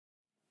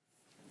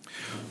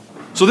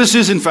So this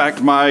is, in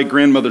fact, my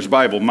grandmother's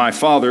Bible. My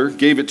father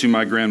gave it to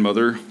my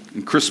grandmother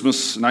in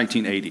Christmas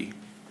 1980.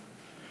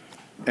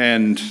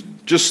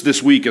 And just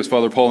this week, as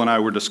Father Paul and I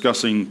were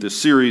discussing this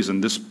series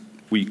and this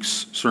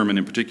week's sermon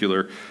in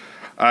particular,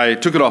 I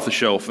took it off the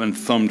shelf and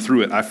thumbed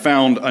through it. I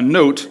found a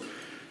note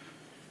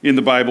in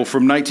the Bible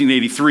from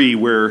 1983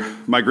 where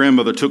my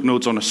grandmother took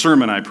notes on a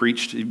sermon I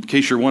preached. In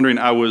case you're wondering,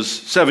 I was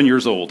 7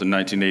 years old in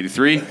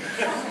 1983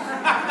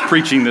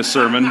 preaching this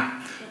sermon.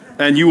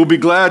 And you will be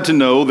glad to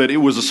know that it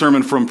was a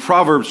sermon from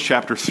Proverbs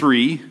chapter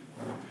 3,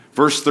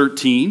 verse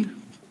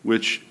 13,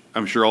 which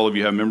I'm sure all of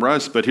you have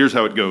memorized, but here's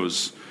how it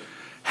goes.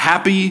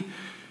 Happy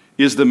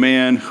is the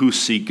man who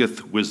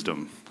seeketh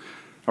wisdom.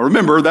 Now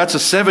remember, that's a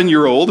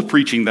 7-year-old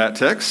preaching that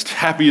text.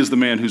 Happy is the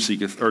man who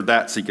seeketh, or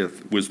that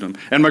seeketh wisdom.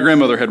 And my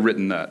grandmother had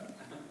written that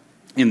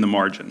in the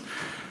margin.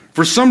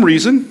 For some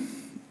reason,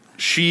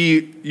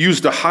 she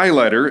used a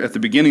highlighter at the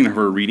beginning of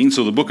her reading,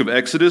 so the book of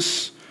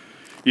Exodus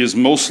is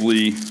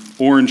mostly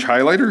orange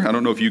highlighter. I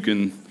don't know if you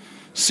can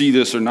see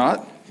this or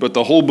not, but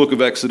the whole book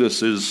of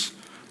Exodus is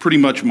pretty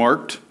much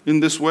marked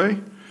in this way.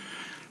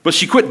 But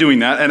she quit doing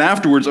that, and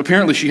afterwards,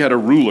 apparently she had a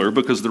ruler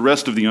because the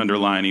rest of the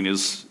underlining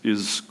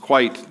is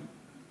quite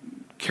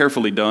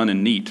carefully done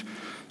and neat.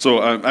 So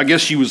I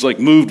guess she was like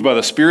moved by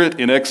the Spirit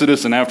in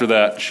Exodus, and after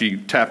that, she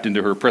tapped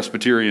into her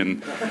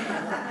Presbyterian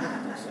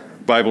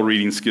Bible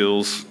reading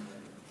skills.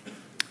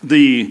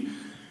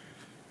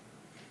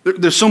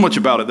 There's so much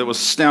about it that was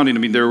astounding to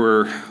me. There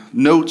were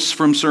notes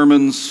from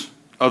sermons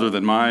other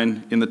than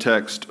mine in the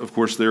text. Of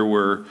course, there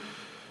were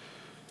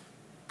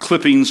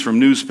clippings from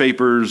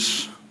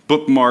newspapers,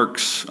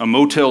 bookmarks, a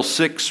Motel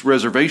 6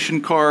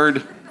 reservation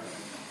card.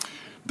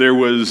 There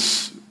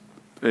was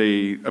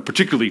a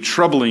particularly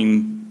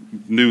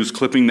troubling news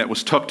clipping that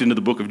was tucked into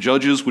the book of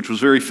Judges, which was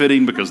very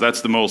fitting because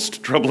that's the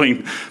most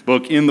troubling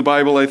book in the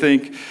Bible, I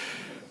think.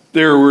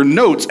 There were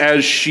notes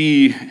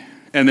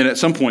and then at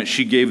some point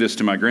she gave this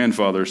to my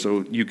grandfather,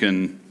 so you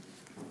can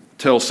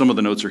tell some of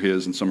the notes are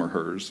his and some are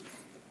hers.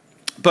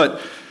 But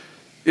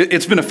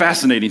it's been a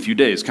fascinating few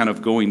days kind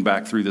of going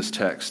back through this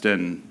text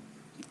and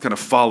kind of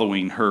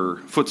following her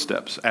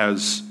footsteps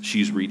as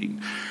she's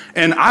reading.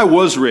 And I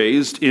was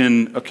raised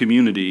in a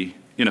community,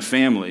 in a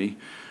family,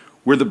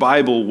 where the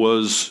Bible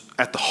was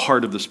at the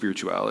heart of the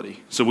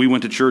spirituality. So we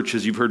went to church,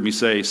 as you've heard me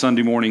say,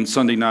 Sunday morning,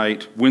 Sunday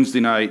night,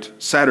 Wednesday night,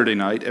 Saturday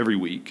night, every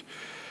week.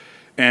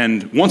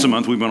 And once a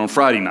month we went on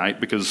Friday night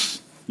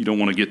because you don't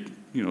want to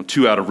get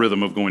too out of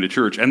rhythm of going to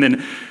church. And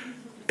then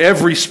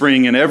every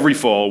spring and every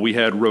fall we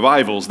had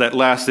revivals that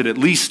lasted at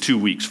least 2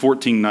 weeks,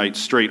 14 nights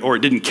straight, or it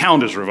didn't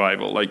count as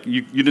revival. Like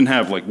you didn't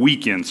have like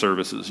weekend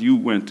services. You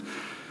went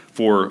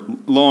for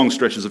long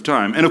stretches of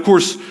time. And of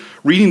course,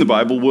 reading the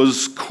Bible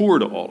was core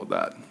to all of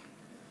that.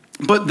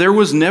 But there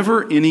was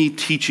never any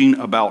teaching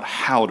about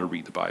how to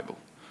read the Bible.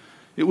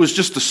 It was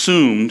just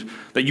assumed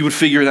that you would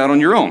figure it out on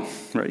your own,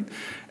 right?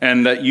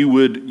 And that you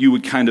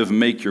would kind of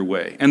make your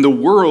way. And the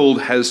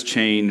world has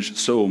changed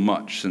so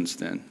much since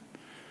then.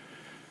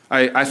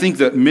 I think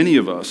that many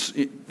of us,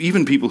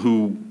 even people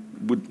who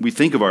we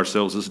think of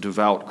ourselves as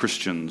devout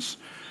Christians,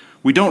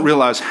 we don't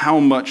realize how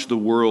much the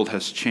world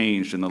has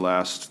changed in the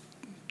last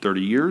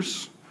 30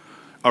 years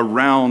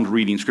around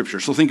reading Scripture.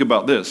 So think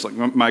about this. Like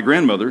my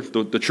grandmother,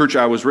 the church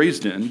I was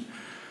raised in,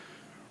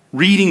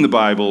 reading the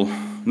Bible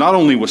not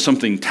only was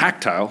something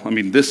tactile. I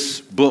mean,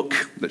 this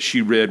book that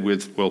she read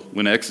with,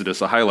 in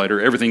Exodus, a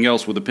highlighter, everything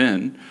else with a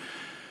pen.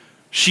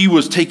 She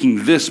was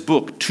taking this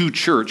book to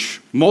church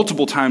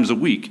multiple times a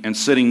week and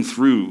sitting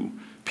through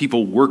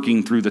people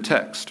working through the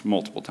text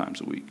multiple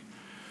times a week.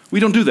 We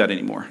don't do that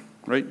anymore,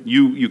 right?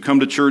 You come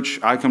to church,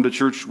 I come to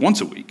church once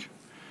a week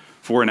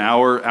for an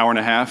hour, hour and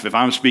a half. If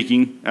I'm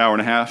speaking, hour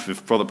and a half. If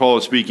Father Paul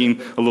is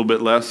speaking, a little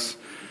bit less.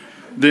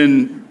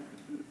 Then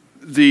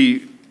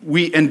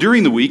and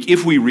during the week,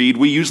 if we read,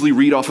 we usually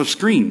read off of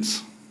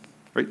screens,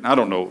 right? I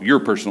don't know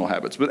your personal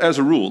habits, but as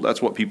a rule,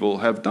 that's what people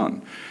have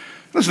done.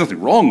 There's nothing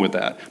wrong with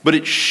that, but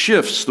it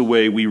shifts the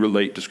way we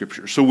relate to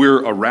Scripture, so we're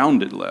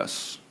around it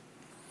less.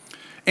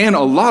 And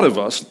a lot of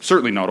us,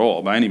 certainly not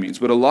all by any means,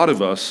 but a lot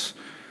of us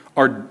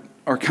are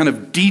kind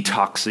of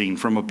detoxing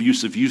from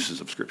abusive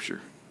uses of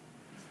Scripture.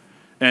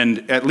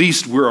 And at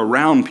least we're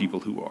around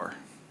people who are.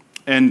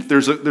 And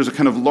there's a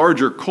kind of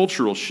larger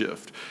cultural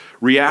shift,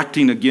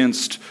 reacting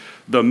against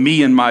the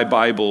me and my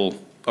Bible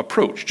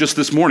approach. Just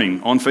this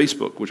morning on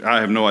Facebook, which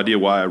I have no idea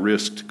why I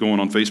risked going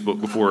on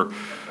Facebook before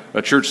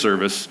a church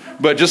service,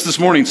 but just this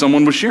morning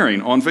someone was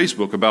sharing on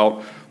Facebook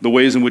about the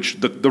ways in which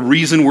the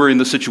reason we're in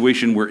the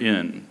situation we're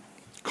in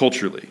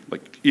culturally,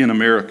 like in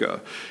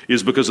America,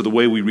 is because of the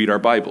way we read our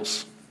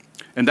Bibles.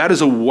 And that is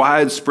a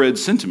widespread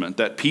sentiment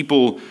that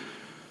people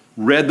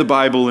read the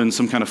Bible in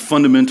some kind of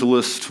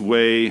fundamentalist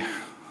way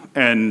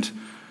and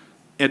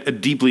a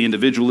deeply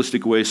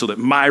individualistic way so that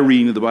my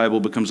reading of the Bible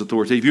becomes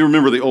authoritative. You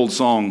remember the old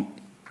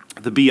song,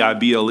 the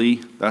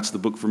Bible, that's the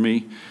book for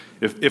me.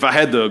 If I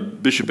had the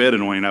Bishop Ed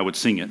anointing, I would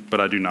sing it,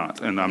 but I do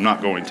not, and I'm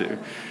not going to.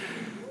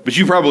 But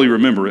you probably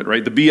remember it,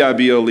 right? The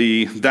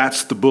Bible,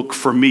 that's the book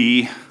for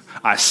me.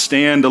 I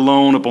stand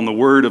alone upon the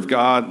word of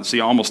God. See,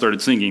 I almost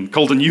started singing.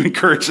 Colton, you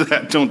encourage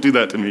that. Don't do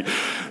that to me.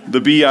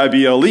 The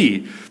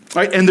Bible.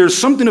 Right? And there's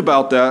something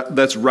about that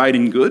that's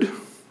writing good.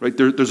 Right?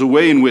 There's a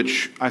way in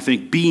which I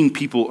think being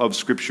people of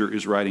Scripture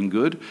is writing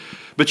good.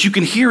 But you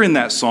can hear in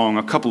that song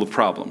a couple of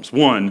problems.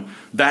 One,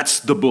 that's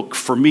the book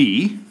for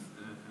me.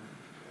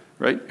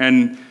 Right?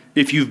 And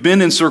if you've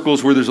been in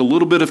circles where there's a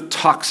little bit of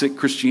toxic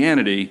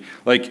Christianity,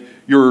 like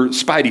your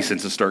spidey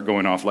senses start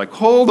going off, like,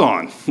 hold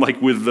on,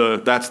 like with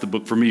the that's the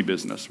book for me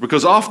business.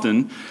 Because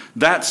often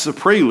that's a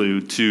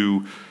prelude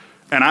to,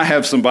 and I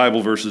have some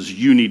Bible verses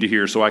you need to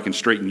hear so I can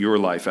straighten your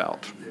life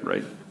out,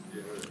 right?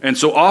 And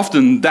so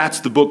often that's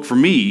the book for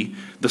me.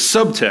 The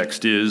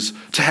subtext is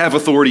to have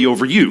authority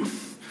over you.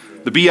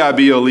 The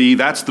Bible,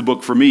 that's the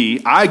book for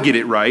me. I get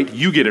it right,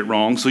 you get it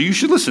wrong, so you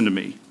should listen to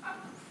me.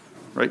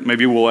 Right?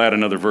 Maybe we'll add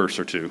another verse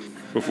or two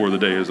before the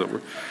day is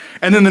over.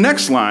 And then the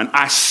next line,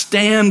 I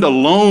stand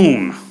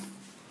alone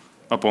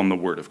upon the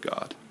word of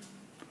God.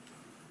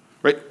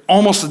 Right?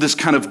 Almost this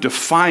kind of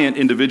defiant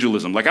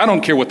individualism. Like, I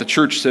don't care what the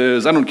church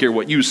says. I don't care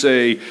what you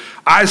say.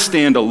 I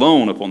stand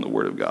alone upon the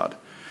word of God.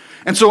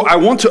 And so I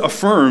want to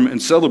affirm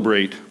and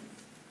celebrate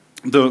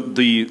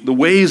the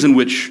ways in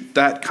which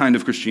that kind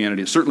of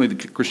Christianity, certainly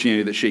the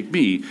Christianity that shaped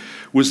me,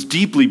 was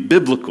deeply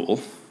biblical.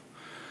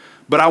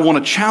 But I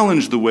want to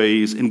challenge the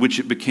ways in which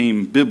it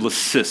became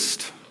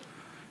biblicist.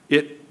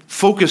 It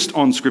focused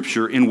on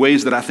Scripture in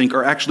ways that I think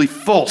are actually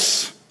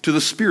false to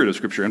the spirit of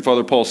Scripture. And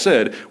Father Paul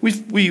said,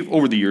 we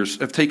over the years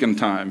have taken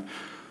time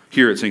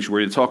here at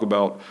Sanctuary to talk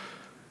about,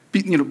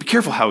 be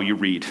careful how you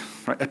read,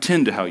 right?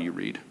 Attend to how you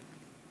read.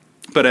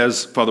 But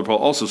as Father Paul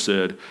also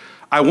said,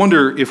 I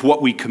wonder if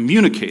what we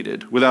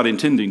communicated without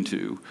intending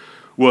to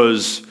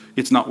was,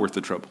 it's not worth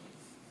the trouble.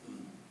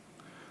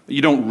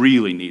 You don't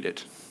really need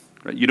it.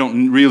 Right? You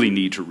don't really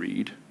need to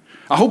read.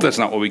 I hope that's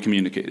not what we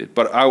communicated,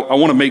 but I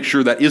want to make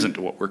sure that isn't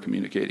what we're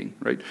communicating,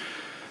 right?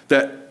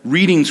 That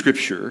reading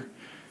Scripture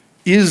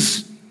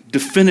is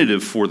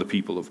definitive for the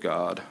people of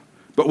God,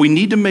 but we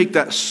need to make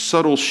that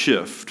subtle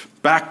shift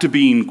back to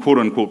being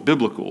quote-unquote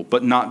biblical,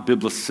 but not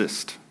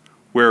biblicist,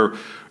 where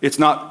it's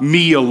not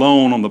me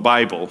alone on the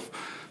Bible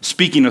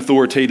speaking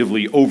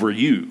authoritatively over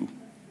you,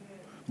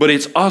 but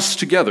it's us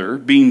together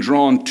being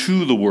drawn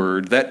to the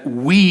Word that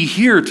we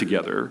hear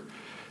together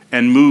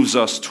and moves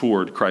us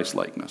toward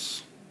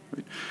Christ-likeness.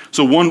 Right?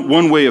 So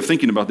one way of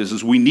thinking about this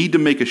is we need to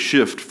make a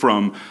shift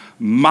from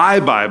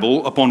my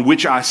Bible, upon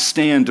which I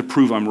stand to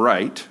prove I'm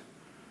right,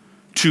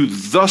 to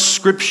the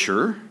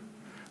Scripture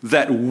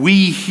that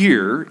we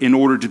hear in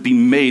order to be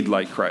made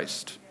like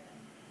Christ.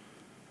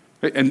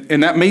 Right?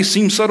 And that may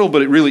seem subtle,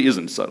 but it really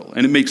isn't subtle.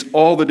 And it makes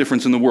all the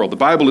difference in the world. The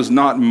Bible is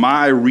not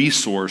my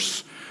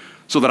resource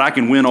so that I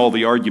can win all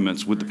the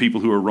arguments with the people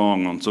who are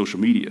wrong on social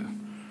media.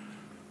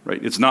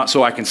 Right? It's not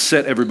so I can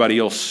set everybody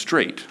else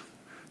straight.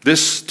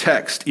 This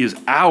text is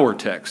our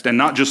text, and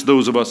not just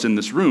those of us in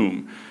this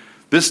room.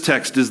 This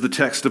text is the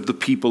text of the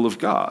people of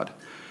God.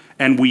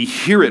 And we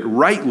hear it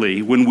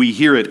rightly when we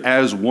hear it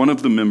as one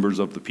of the members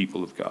of the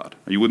people of God.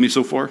 Are you with me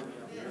so far?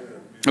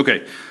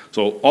 Okay,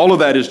 so all of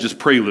that is just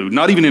prelude,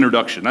 not even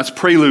introduction. That's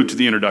prelude to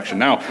the introduction.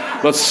 Now,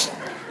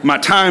 my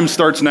time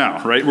starts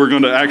now, right? We're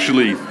going to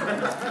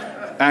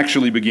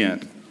actually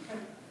begin.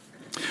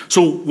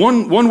 So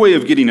one way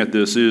of getting at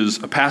this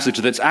is a passage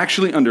that's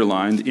actually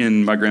underlined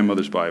in my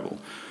grandmother's Bible.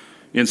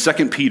 In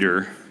 2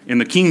 Peter, in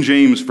the King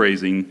James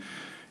phrasing,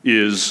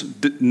 is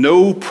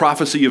no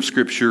prophecy of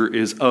Scripture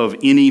is of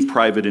any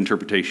private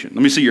interpretation.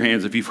 Let me see your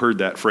hands if you've heard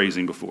that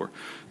phrasing before.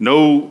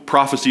 No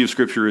prophecy of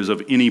Scripture is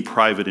of any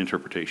private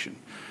interpretation.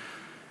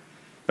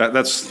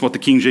 That's what the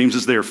King James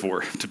is there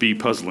for, to be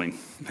puzzling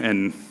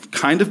and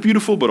kind of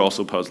beautiful, but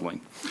also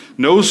puzzling.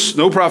 No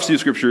prophecy of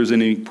Scripture is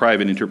any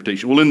private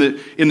interpretation. Well,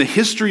 in the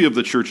history of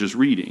the church's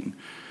reading,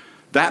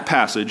 that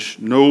passage,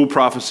 no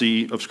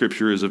prophecy of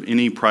Scripture is of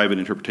any private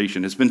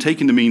interpretation, has been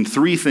taken to mean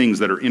three things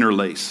that are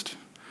interlaced.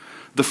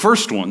 The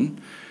first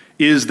one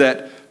is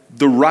that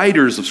the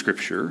writers of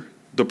Scripture,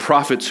 the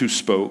prophets who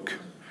spoke,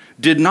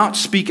 did not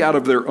speak out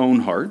of their own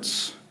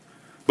hearts,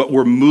 but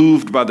were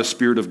moved by the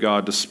Spirit of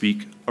God to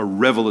speak a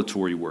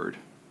revelatory word.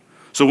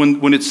 So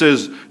when it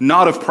says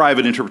not of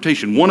private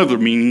interpretation, one of the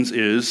meanings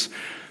is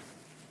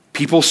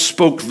people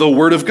spoke the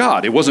word of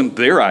God. It wasn't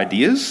their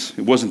ideas.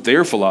 It wasn't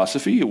their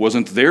philosophy. It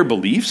wasn't their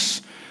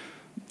beliefs.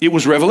 It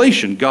was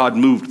revelation. God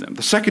moved them.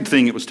 The second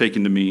thing it was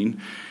taken to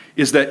mean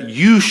is that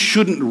you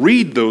shouldn't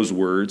read those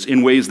words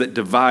in ways that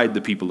divide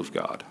the people of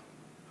God.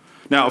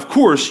 Now, of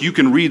course, you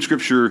can read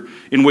Scripture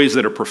in ways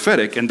that are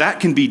prophetic, and that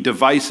can be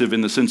divisive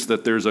in the sense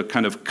that there's a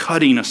kind of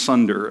cutting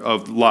asunder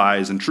of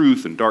lies and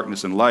truth and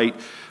darkness and light,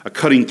 a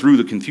cutting through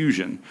the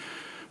confusion.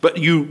 But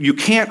you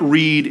can't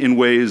read in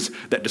ways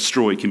that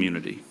destroy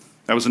community.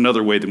 That was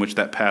another way in which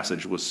that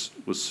passage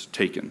was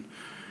taken.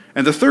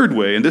 And the third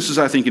way, and this is,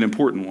 I think, an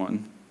important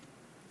one,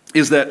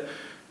 is that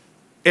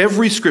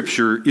every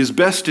Scripture is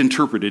best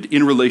interpreted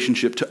in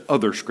relationship to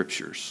other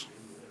Scriptures.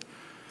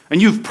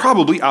 And you've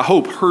probably, I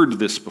hope, heard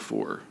this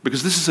before,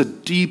 because this is a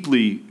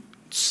deeply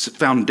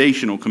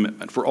foundational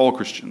commitment for all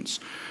Christians,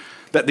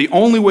 That the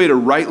only way to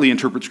rightly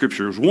interpret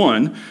Scripture is,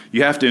 one,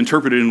 you have to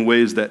interpret it in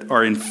ways that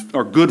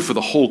are good for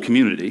the whole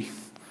community,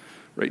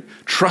 right?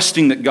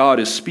 Trusting that God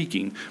is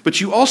speaking. But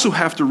you also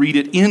have to read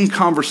it in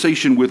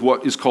conversation with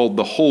what is called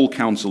the whole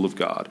counsel of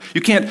God.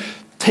 You can't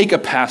take a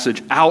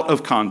passage out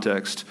of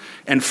context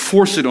and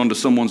force it onto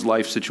someone's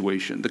life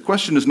situation. The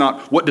question is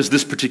not, what does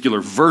this particular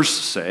verse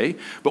say,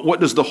 but what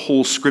does the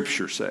whole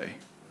Scripture say?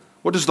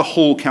 What does the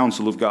whole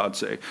counsel of God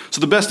say?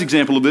 So the best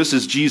example of this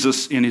is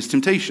Jesus in his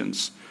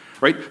temptations.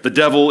 Right? The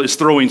devil is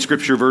throwing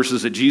Scripture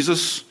verses at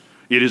Jesus.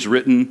 It is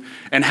written.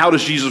 And how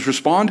does Jesus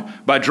respond?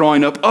 By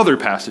drawing up other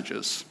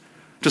passages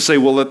to say,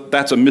 well,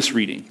 that's a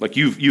misreading. Like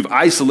you've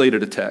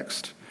isolated a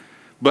text.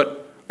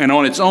 And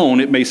on its own,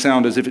 it may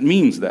sound as if it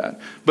means that.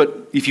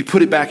 But if you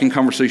put it back in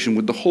conversation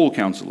with the whole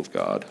counsel of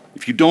God,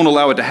 if you don't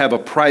allow it to have a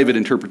private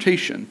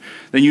interpretation,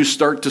 then you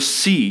start to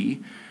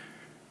see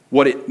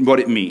what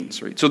it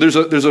means, right? So there's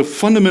a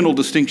fundamental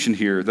distinction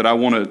here that I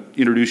want to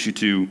introduce you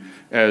to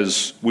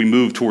as we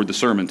move toward the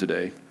sermon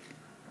today.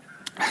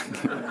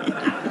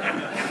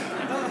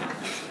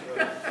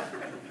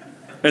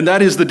 And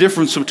that is the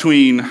difference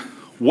between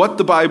what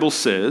the Bible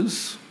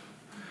says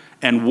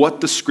and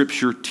what the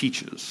Scripture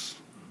teaches.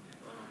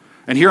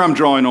 And here I'm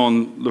drawing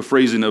on the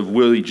phrasing of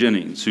Willie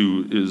Jennings,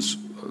 who is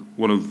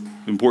one of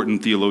the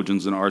important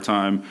theologians in our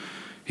time.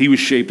 He was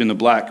shaped in the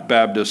Black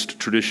Baptist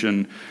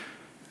tradition,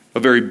 a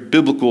very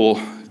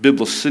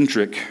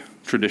biblicentric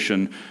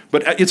tradition,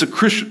 but it's a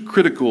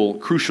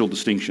crucial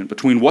distinction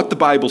between what the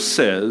Bible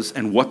says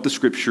and what the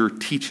Scripture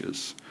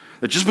teaches.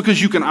 That just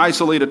because you can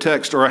isolate a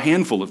text or a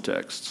handful of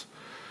texts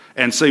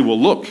and say, well,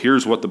 look,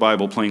 here's what the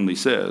Bible plainly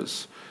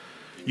says,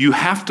 you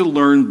have to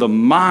learn the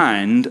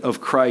mind of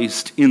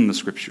Christ in the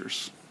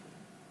Scriptures.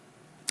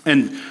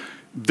 And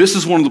this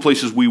is one of the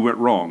places we went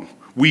wrong.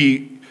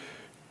 We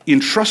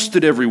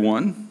entrusted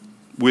everyone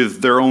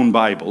with their own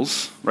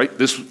Bibles, right?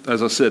 This,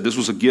 as I said, this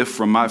was a gift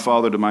from my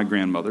father to my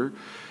grandmother.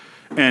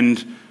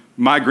 And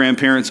my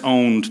grandparents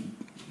owned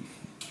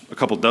a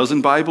couple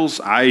dozen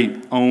Bibles.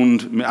 I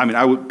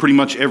would pretty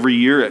much every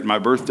year at my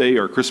birthday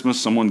or Christmas,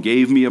 someone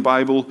gave me a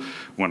Bible.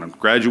 When I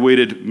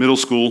graduated middle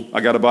school,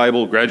 I got a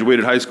Bible.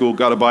 Graduated high school,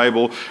 got a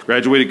Bible.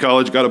 Graduated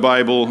college, got a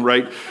Bible,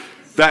 right?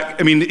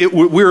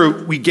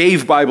 We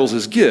gave Bibles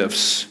as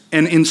gifts,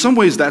 and in some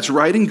ways that's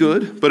right and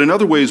good, but in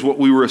other ways what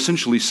we were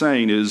essentially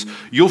saying is,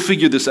 you'll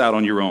figure this out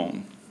on your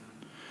own.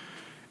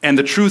 And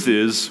the truth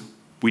is,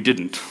 we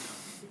didn't.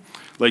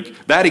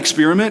 Like, that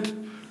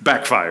experiment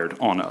backfired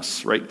on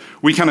us, right?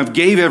 We kind of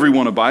gave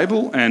everyone a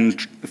Bible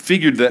and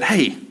figured that,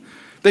 hey,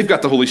 they've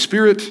got the Holy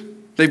Spirit,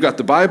 they've got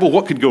the Bible,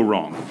 what could go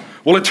wrong?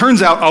 Well, it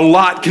turns out a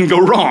lot can go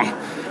wrong,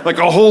 like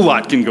a whole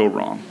lot can go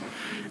wrong.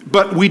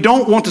 But we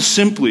don't want to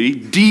simply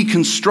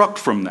deconstruct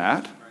from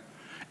that,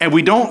 and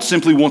we don't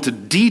simply want to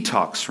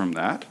detox from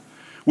that.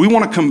 We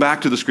want to come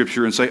back to the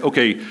Scripture and say,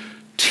 okay,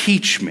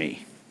 teach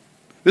me.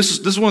 This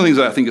is one of the things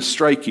that I think is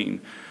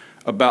striking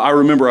about, I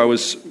remember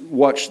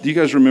do you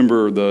guys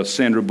remember the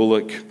Sandra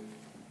Bullock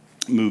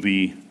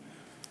movie,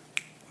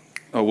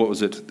 what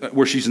was it,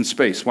 where she's in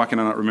space? Why can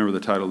I not remember the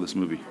title of this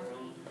movie?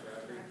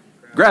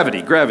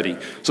 Gravity.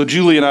 So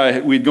Julie and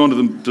I, we'd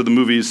gone to the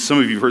movies. Some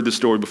of you have heard this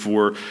story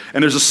before.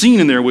 And there's a scene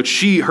in there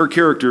which her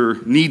character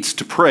needs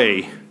to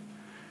pray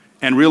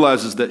and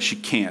realizes that she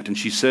can't. And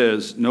she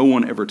says, no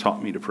one ever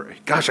taught me to pray.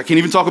 Gosh, I can't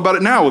even talk about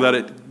it now without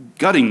it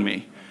gutting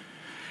me.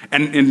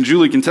 And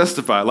Julie can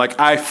testify. Like,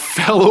 I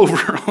fell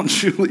over on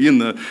Julie in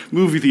the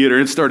movie theater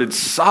and started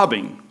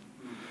sobbing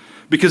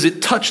because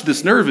it touched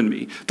this nerve in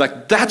me.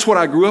 Like, that's what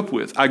I grew up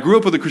with. I grew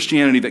up with a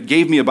Christianity that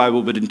gave me a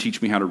Bible but didn't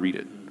teach me how to read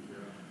it.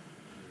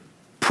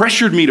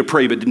 Pressured me to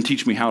pray, but didn't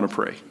teach me how to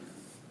pray.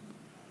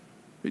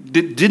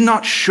 It did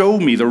not show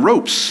me the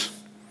ropes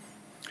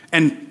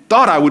and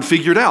thought I would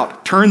figure it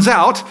out. Turns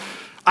out,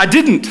 I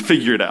didn't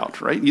figure it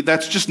out, right?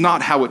 That's just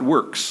not how it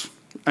works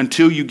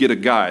until you get a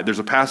guide. There's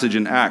a passage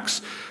in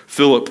Acts.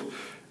 Philip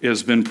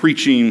has been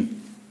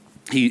preaching.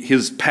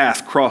 His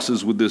path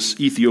crosses with this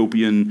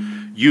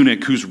Ethiopian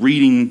eunuch who's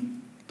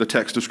reading the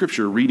text of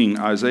Scripture, reading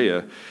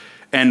Isaiah.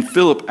 And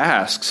Philip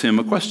asks him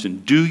a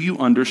question. Do you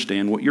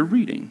understand what you're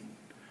reading?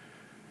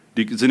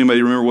 Does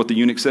anybody remember what the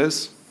eunuch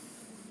says?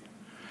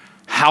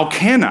 How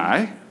can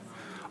I,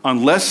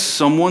 unless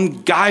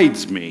someone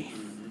guides me?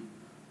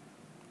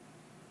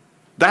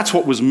 That's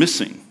what was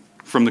missing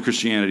from the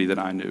Christianity that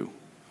I knew.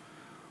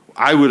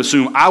 I would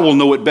assume I will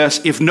know it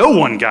best if no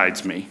one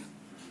guides me.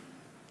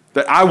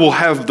 That I will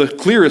have the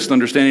clearest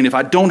understanding if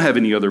I don't have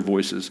any other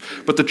voices.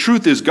 But the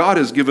truth is, God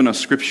has given us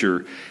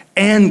Scripture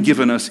and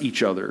given us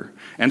each other.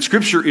 And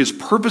Scripture is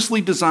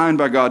purposely designed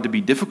by God to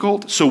be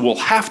difficult, so we'll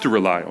have to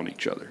rely on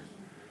each other.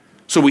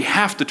 So we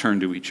have to turn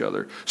to each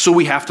other. So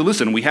we have to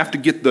listen. We have to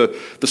get the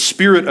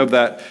spirit of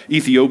that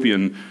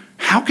Ethiopian.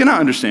 How can I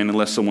understand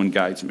unless someone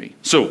guides me?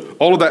 So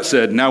all of that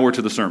said, now we're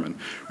to the sermon.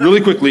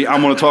 Really quickly,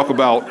 I'm going to talk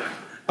about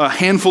a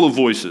handful of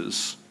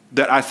voices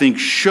that I think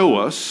show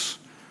us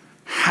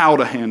how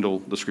to handle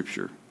the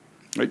Scripture.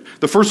 Right?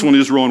 The first one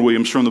is Rowan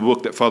Williams from the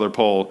book that Father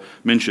Paul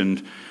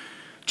mentioned.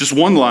 Just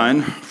one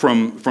line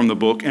from the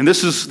book, and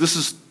this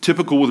is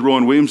typical with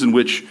Rowan Williams, in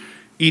which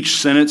each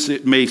sentence,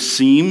 it may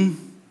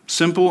seem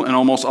simple and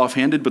almost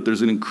offhanded, but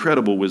there's an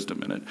incredible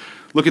wisdom in it.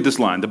 Look at this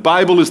line. The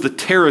Bible is the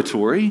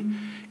territory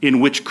in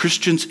which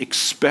Christians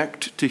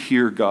expect to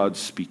hear God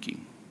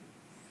speaking.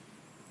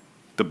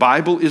 The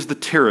Bible is the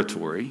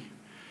territory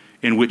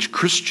in which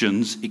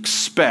Christians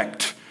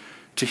expect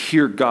to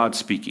hear God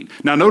speaking.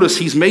 Now notice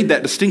he's made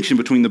that distinction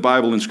between the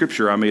Bible and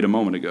Scripture I made a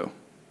moment ago.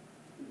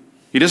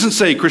 He doesn't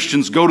say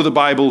Christians go to the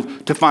Bible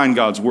to find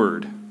God's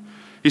word.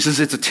 He says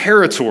it's a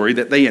territory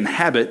that they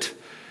inhabit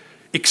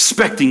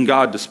expecting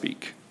God to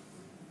speak.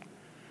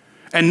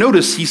 And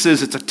notice he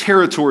says it's a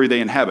territory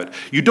they inhabit.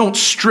 You don't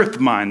strip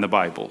mine the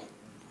Bible.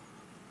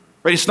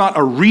 Right? It's not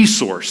a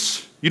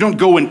resource. You don't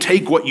go and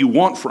take what you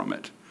want from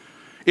it.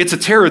 It's a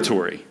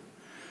territory.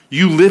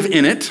 You live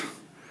in it,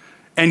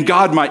 and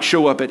God might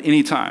show up at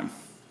any time.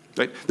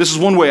 Right? This is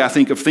one way, I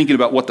think, of thinking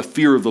about what the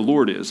fear of the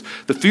Lord is.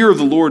 The fear of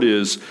the Lord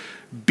is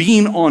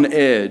being on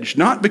edge,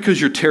 not because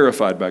you're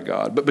terrified by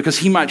God, but because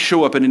he might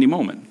show up at any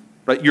moment.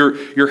 Right?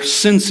 Your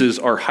senses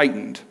are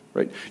heightened.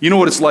 Right? You know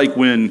what it's like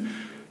when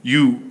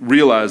you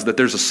realize that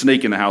there's a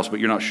snake in the house, but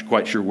you're not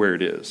quite sure where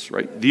it is.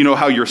 Right? Do you know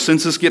how your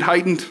senses get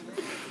heightened?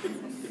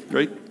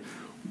 Right?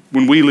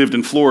 When we lived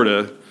in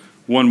Florida,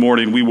 one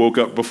morning we woke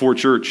up before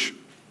church,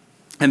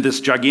 and this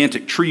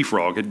gigantic tree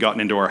frog had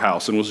gotten into our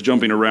house and was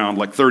jumping around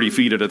like 30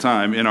 feet at a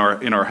time in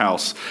our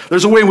house.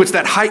 There's a way in which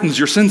that heightens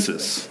your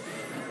senses,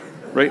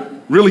 right?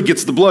 Really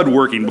gets the blood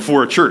working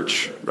before a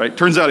church, right?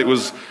 Turns out it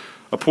was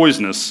a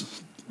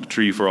poisonous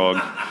tree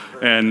frog,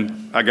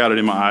 and I got it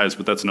in my eyes,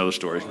 but that's another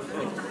story.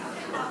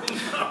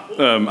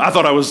 I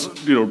thought I was,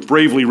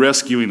 bravely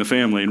rescuing the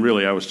family, and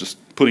really I was just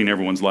putting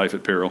everyone's life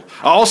at peril.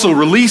 I also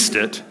released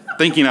it,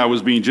 thinking I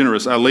was being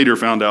generous. I later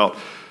found out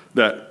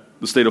that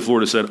the state of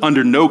Florida said,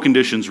 under no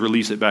conditions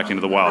release it back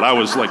into the wild. I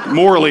was like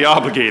morally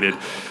obligated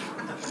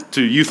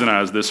to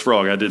euthanize this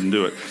frog. I didn't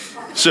do it.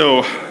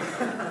 So,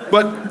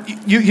 but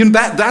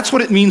that's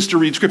what it means to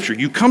read Scripture.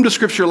 You come to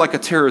Scripture like a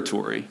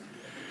territory,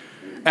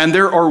 and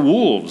there are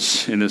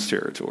wolves in this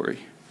territory.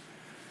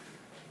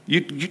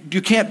 You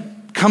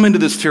can't come into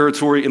this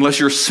territory unless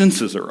your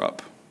senses are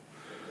up.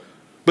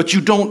 But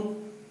you don't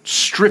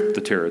strip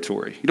the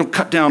territory. You don't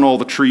cut down all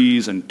the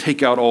trees and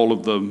take out all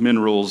of the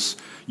minerals,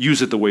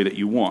 use it the way that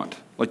you want.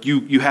 Like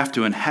you have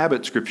to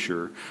inhabit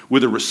Scripture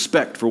with a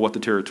respect for what the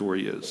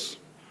territory is.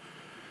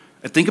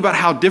 And think about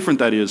how different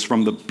that is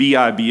from the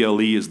Bible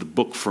is the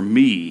book for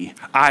me.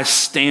 I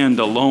stand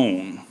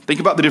alone. Think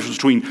about the difference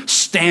between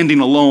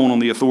standing alone on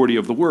the authority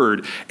of the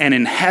Word and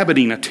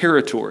inhabiting a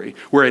territory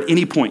where at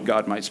any point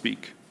God might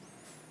speak.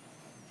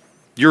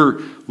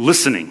 You're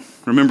listening.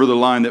 Remember the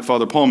line that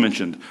Father Paul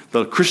mentioned.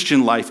 The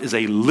Christian life is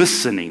a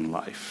listening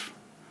life.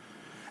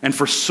 And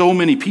for so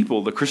many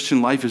people, the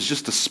Christian life is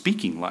just a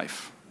speaking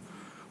life.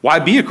 Why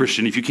be a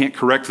Christian if you can't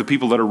correct the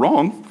people that are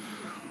wrong?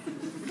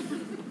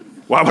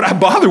 Why would I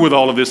bother with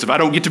all of this if I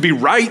don't get to be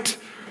right?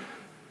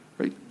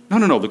 Right?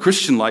 No. The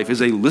Christian life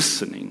is a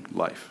listening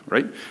life,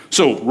 right?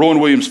 So, Rowan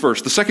Williams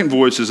first. The second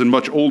voice is a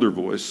much older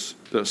voice.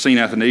 St.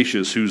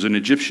 Athanasius, who's an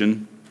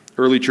Egyptian,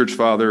 early church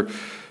father,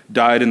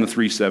 died in the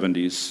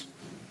 370s.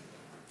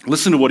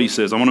 Listen to what he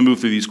says. I want to move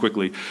through these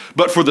quickly.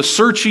 But for the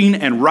searching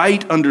and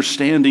right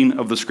understanding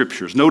of the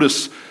Scriptures.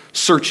 Notice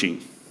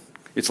searching.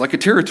 It's like a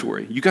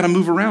territory. You got to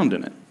move around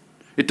in it.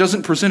 It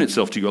doesn't present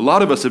itself to you. A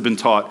lot of us have been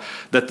taught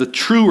that the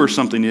truer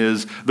something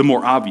is, the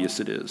more obvious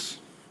it is.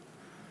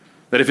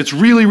 That if it's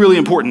really, really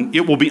important,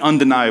 it will be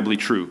undeniably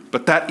true.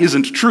 But that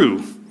isn't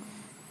true.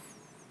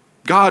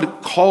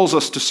 God calls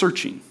us to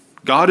searching.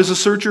 God is a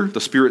searcher.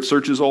 The Spirit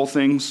searches all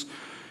things.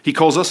 He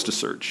calls us to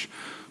search.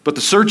 But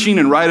the searching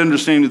and right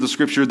understanding of the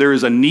Scripture, there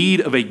is a need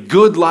of a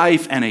good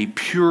life and a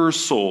pure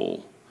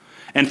soul.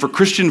 And for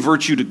Christian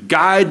virtue to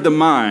guide the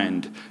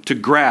mind to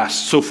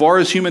grasp, so far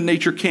as human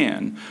nature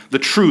can, the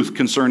truth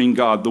concerning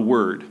God, the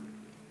Word.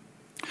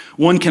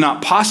 One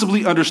cannot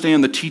possibly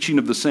understand the teaching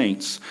of the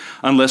saints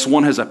unless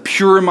one has a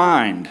pure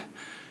mind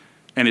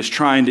and is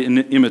trying to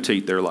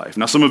imitate their life.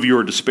 Now, some of you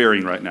are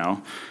despairing right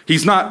now.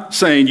 He's not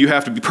saying you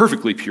have to be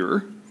perfectly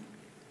pure.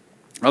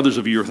 Others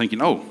of you are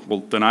thinking, oh, well,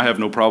 then I have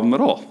no problem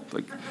at all.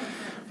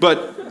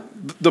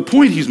 But the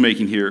point he's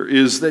making here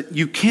is that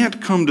you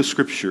can't come to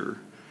Scripture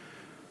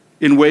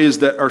in ways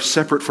that are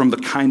separate from the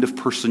kind of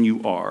person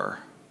you are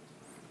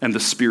and the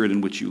spirit in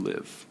which you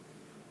live.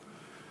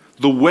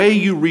 The way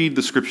you read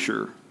the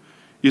Scripture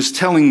is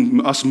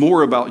telling us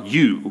more about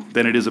you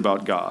than it is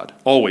about God,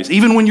 always.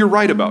 Even when you're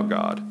right about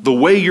God, the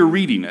way you're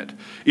reading it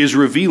is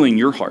revealing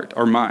your heart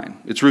or mine.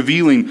 It's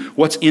revealing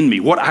what's in me,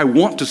 what I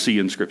want to see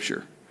in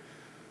Scripture,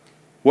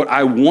 what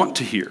I want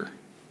to hear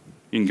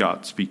in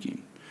God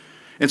speaking.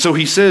 And so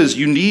he says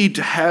you need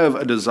to have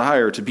a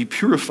desire to be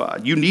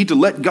purified. You need to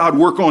let God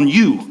work on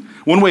you.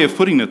 One way of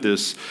putting it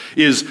this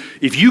is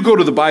if you go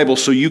to the Bible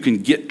so you can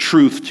get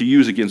truth to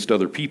use against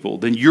other people,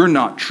 then you're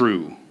not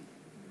true.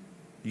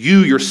 You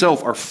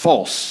yourself are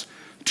false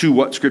to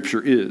what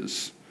Scripture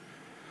is.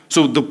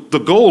 So the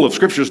goal of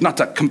Scripture is not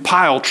to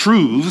compile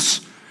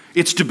truths,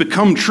 it's to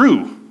become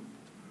true.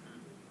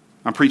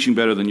 I'm preaching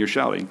better than you're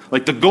shouting.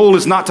 Like, the goal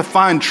is not to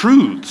find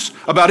truths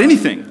about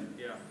anything.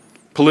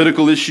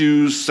 Political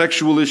issues,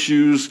 sexual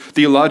issues,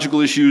 theological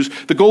issues.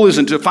 The goal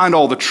isn't to find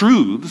all the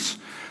truths.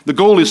 The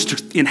goal is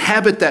to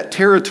inhabit that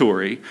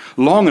territory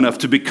long enough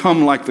to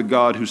become like the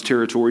God whose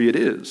territory it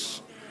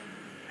is.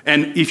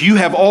 And if you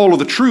have all of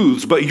the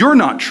truths, but you're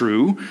not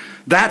true,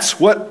 that's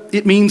what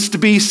it means to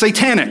be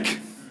satanic.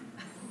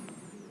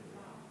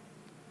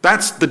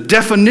 That's the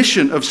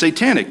definition of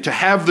satanic, to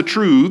have the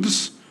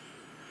truths,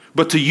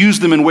 but to use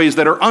them in ways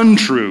that are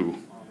untrue.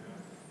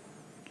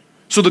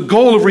 So the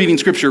goal of reading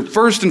Scripture,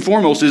 first and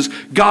foremost, is,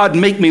 God,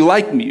 make me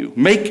like you.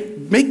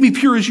 Make me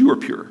pure as you are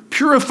pure.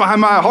 Purify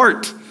my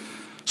heart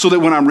so that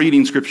when I'm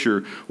reading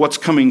Scripture, what's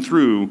coming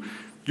through,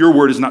 your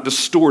word is not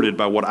distorted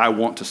by what I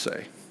want to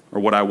say or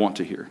what I want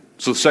to hear.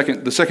 So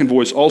the second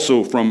voice,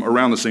 also from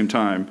around the same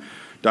time,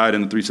 died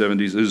in the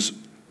 370s, is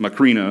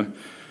Macrina,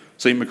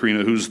 Saint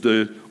Macrina, who's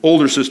the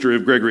older sister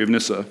of Gregory of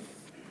Nyssa.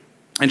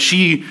 And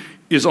she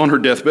is on her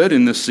deathbed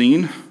in this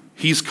scene.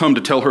 He's come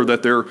to tell her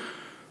that their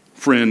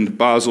friend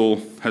Basil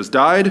has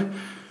died,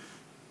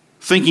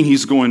 thinking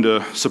he's going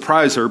to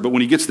surprise her, but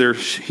when he gets there,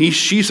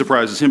 she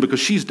surprises him because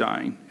she's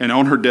dying. And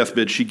on her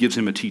deathbed, she gives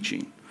him a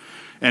teaching.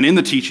 And in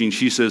the teaching,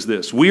 she says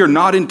this: we are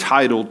not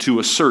entitled to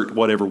assert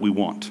whatever we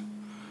want.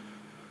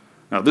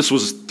 Now, this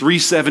was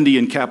 370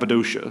 in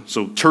Cappadocia,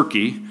 so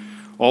Turkey,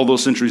 all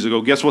those centuries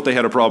ago. Guess what they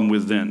had a problem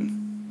with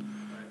then?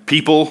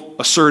 People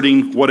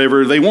asserting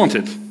whatever they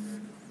wanted.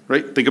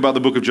 Right? Think about the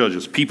book of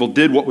Judges. People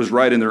did what was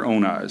right in their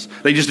own eyes.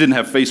 They just didn't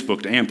have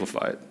Facebook to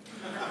amplify it.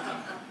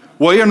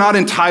 We are not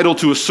entitled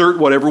to assert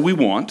whatever we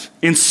want.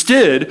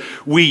 Instead,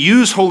 we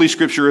use Holy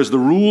Scripture as the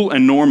rule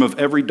and norm of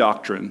every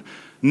doctrine,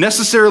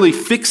 necessarily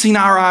fixing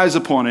our eyes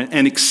upon it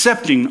and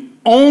accepting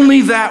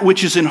only that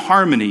which is in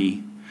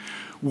harmony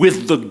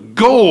with the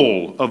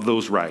goal of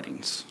those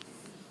writings.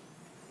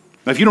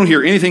 Now, if you don't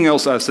hear anything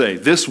else I say,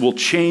 this will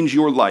change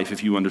your life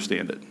if you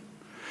understand it.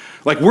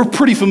 Like, we're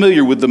pretty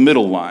familiar with the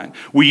middle line.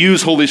 We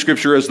use Holy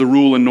Scripture as the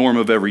rule and norm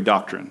of every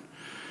doctrine.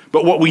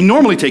 But what we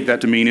normally take that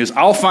to mean is,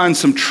 I'll find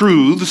some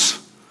truths,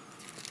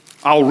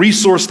 I'll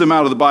resource them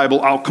out of the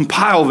Bible, I'll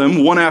compile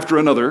them one after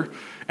another,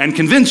 and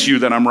convince you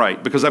that I'm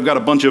right, because I've got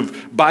a bunch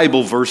of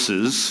Bible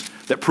verses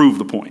that prove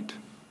the point.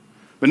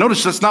 But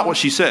notice that's not what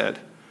she said.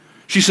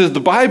 She says the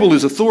Bible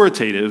is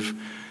authoritative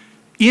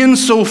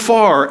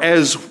insofar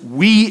as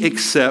we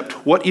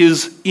accept what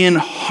is in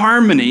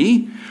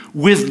harmony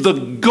with the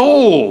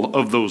goal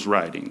of those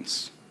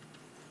writings.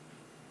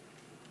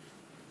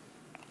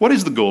 What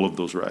is the goal of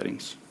those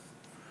writings?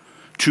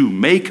 To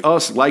make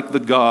us like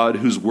the God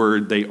whose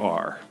word they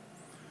are.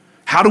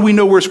 How do we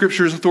know where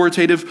Scripture is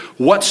authoritative?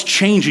 What's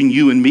changing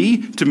you and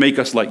me to make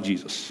us like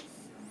Jesus?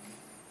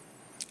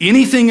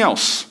 Anything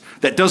else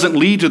that doesn't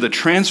lead to the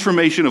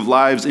transformation of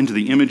lives into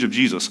the image of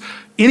Jesus,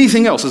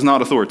 anything else is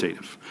not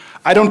authoritative.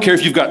 I don't care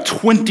if you've got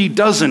 20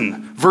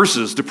 dozen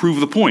verses to prove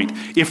the point.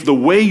 If the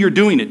way you're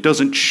doing it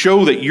doesn't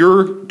show that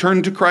you're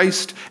turning to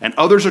Christ and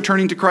others are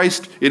turning to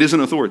Christ, it isn't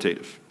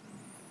authoritative.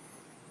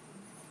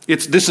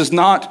 This is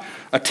not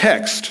a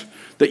text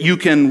that you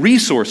can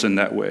resource in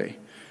that way.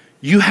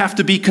 You have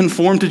to be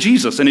conformed to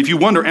Jesus. And if you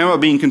wonder, am I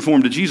being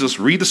conformed to Jesus?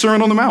 Read the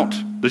Sermon on the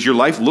Mount. Does your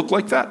life look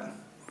like that?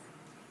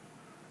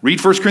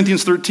 Read 1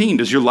 Corinthians 13.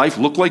 Does your life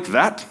look like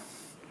that?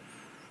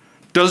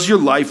 Does your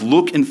life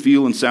look and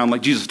feel and sound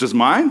like Jesus? Does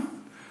mine?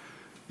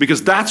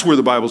 Because that's where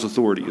the Bible's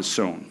authority is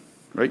shown,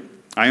 right?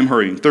 I am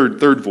hurrying.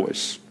 Third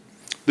voice.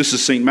 This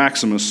is St.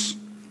 Maximus,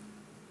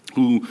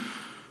 who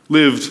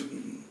lived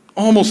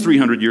almost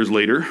 300 years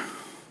later,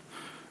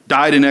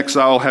 died in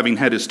exile having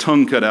had his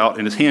tongue cut out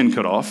and his hand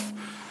cut off,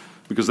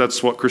 because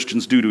that's what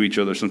Christians do to each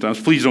other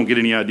sometimes. Please don't get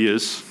any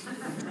ideas.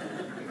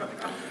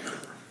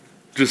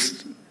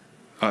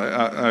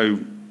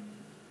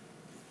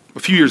 A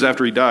few years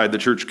after he died, the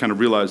church kind of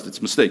realized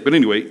its mistake. But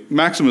anyway,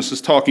 Maximus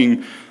is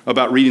talking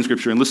about reading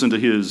Scripture, and listen to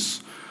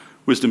his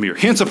wisdom here.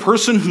 Hence, a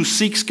person who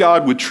seeks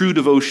God with true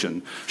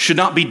devotion should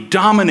not be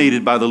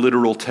dominated by the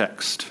literal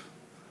text,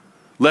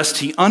 lest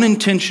he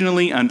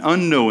unintentionally and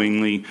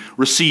unknowingly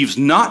receives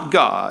not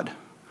God,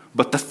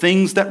 but the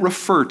things that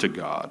refer to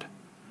God.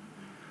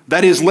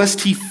 That is,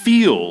 lest he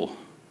feel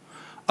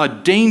a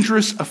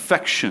dangerous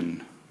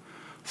affection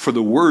for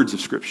the words of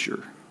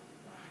Scripture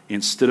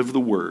instead of the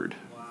Word.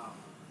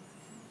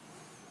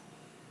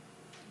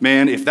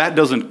 Man, if that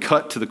doesn't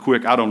cut to the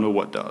quick, I don't know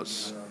what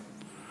does.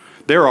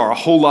 There are a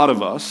whole lot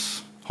of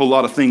us, a whole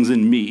lot of things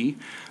in me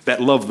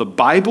that love the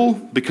Bible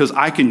because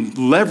I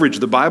can leverage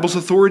the Bible's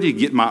authority to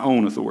get my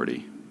own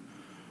authority.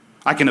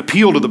 I can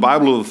appeal to the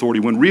Bible's authority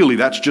when really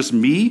that's just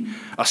me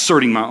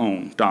asserting my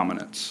own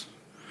dominance.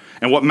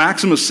 And what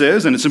Maximus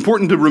says, and it's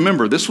important to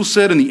remember, this was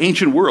said in the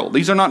ancient world.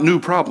 These are not new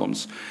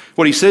problems.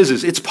 What he says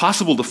is it's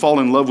possible to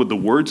fall in love with the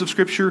words of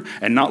Scripture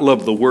and not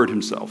love the Word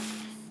himself.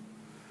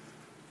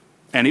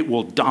 And it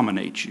will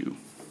dominate you.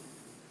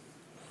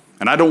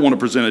 And I don't want to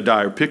present a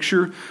dire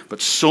picture,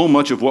 but so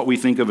much of what we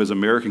think of as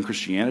American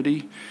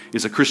Christianity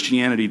is a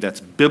Christianity that's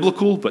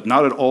biblical, but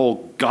not at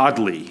all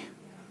godly.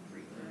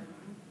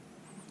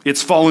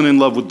 It's fallen in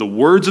love with the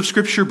words of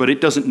Scripture, but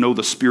it doesn't know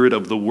the spirit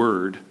of the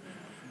word.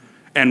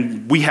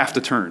 And we have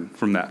to turn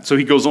from that. So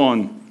he goes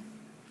on,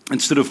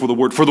 instead of for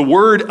the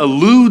word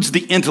eludes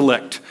the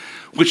intellect,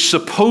 which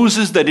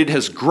supposes that it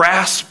has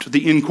grasped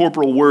the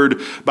incorporeal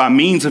word by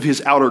means of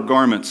his outer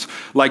garments,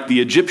 like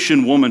the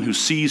Egyptian woman who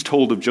seized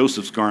hold of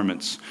Joseph's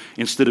garments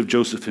instead of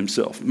Joseph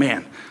himself.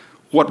 Man,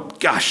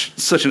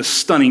 such a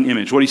stunning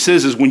image. What he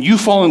says is when you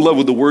fall in love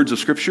with the words of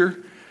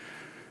Scripture,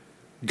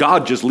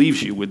 God just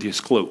leaves you with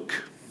his cloak.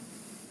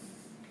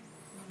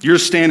 You're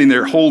standing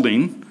there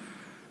holding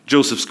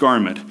Joseph's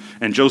garment,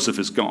 and Joseph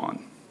is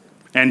gone.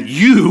 And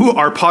you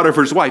are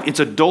Potiphar's wife.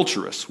 It's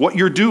adulterous. What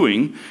you're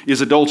doing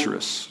is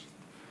adulterous.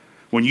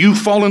 When you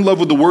fall in love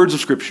with the words of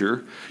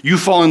Scripture, you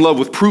fall in love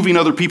with proving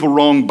other people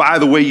wrong by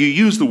the way you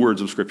use the words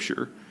of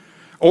Scripture,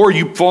 or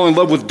you fall in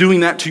love with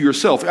doing that to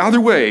yourself.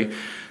 Either way,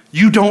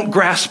 you don't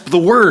grasp the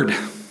word.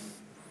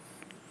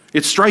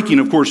 It's striking,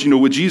 of course,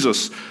 with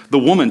Jesus, the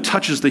woman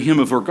touches the hem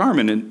of her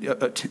garment, and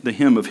the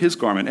hem of his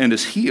garment, and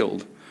is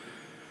healed.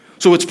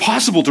 So it's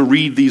possible to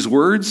read these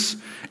words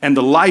and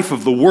the life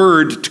of the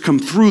word to come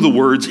through the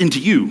words into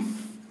you.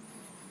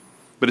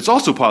 But it's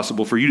also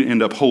possible for you to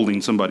end up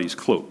holding somebody's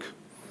cloak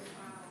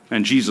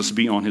and Jesus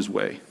be on his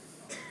way.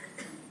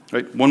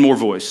 Right? One more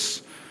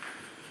voice.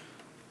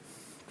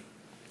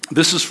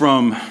 This is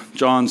from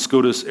John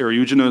Scotus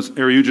Eriugenus.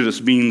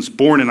 Eriugenus means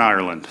born in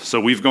Ireland. So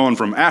we've gone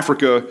from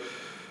Africa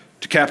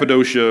to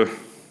Cappadocia,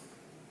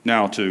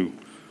 now to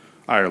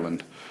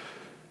Ireland.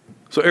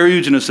 So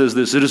Eriugenus says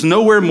this: it is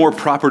nowhere more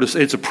proper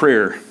to, it's a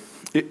prayer.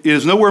 It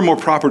is nowhere more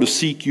proper to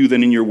seek you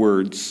than in your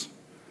words.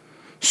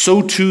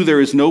 So too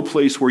there is no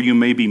place where you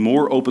may be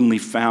more openly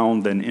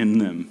found than in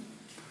them.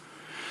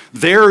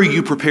 There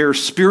you prepare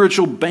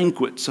spiritual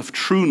banquets of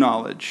true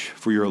knowledge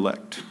for your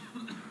elect,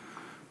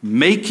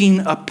 making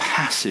a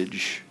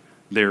passage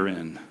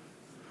therein.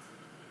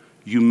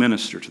 You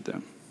minister to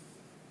them.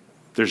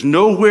 There's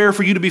nowhere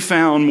for you to be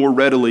found more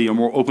readily or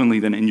more openly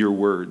than in your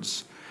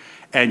words.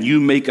 And you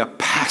make a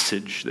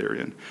passage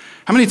therein.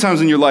 How many times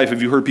in your life have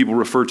you heard people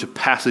refer to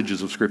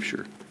passages of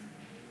Scripture?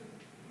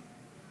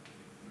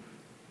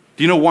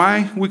 Do you know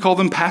why we call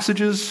them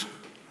passages?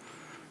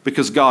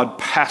 Because God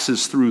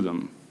passes through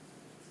them.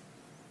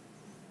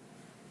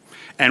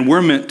 And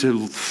we're meant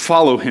to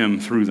follow him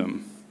through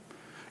them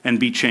and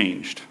be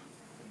changed.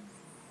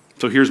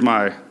 So here's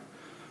my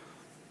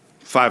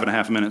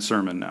 5.5-minute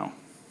sermon now.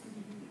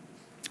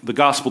 The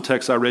gospel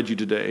text I read you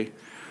today,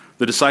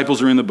 the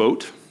disciples are in the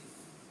boat.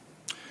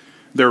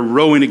 They're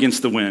rowing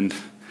against the wind,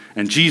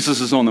 and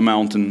Jesus is on the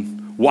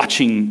mountain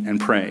watching and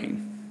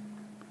praying.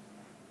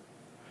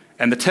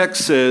 And the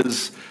text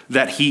says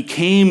that he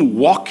came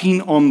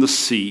walking on the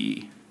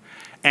sea,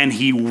 and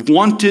he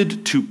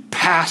wanted to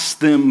pass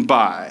them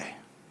by.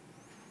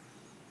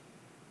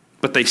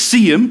 But they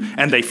see him,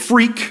 and they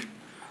freak,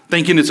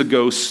 thinking it's a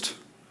ghost.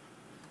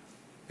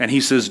 And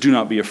he says, "Do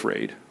not be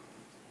afraid."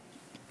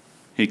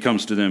 He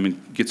comes to them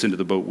and gets into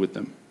the boat with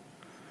them.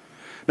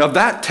 Now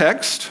that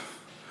text,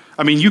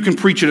 you can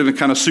preach it in a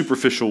kind of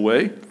superficial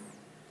way,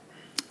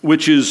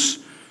 which is,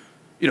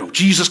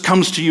 Jesus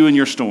comes to you in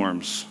your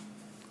storms.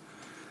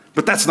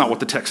 But that's not what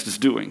the text is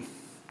doing.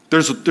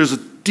 There's a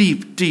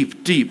deep,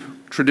 deep, deep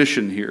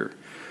tradition here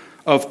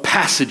of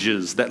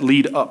passages that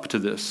lead up to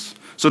this.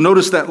 So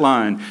notice that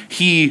line.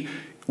 He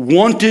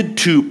wanted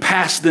to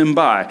pass them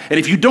by. And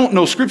if you don't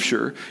know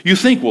Scripture, you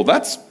think, well,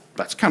 that's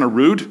kind of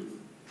rude.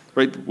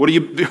 Right? What do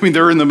you,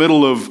 they're in the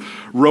middle of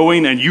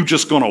rowing and you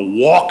just going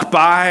to walk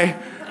by?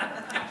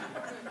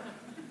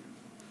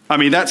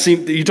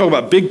 You talk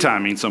about big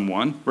timing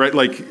someone, right?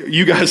 Like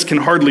you guys can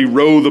hardly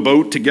row the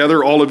boat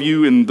together, all of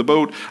you in the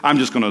boat. I'm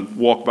just going to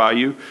walk by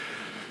you.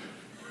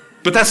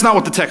 But that's not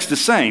what the text is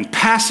saying.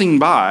 Passing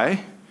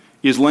by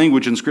is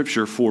language in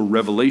Scripture for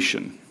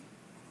revelation.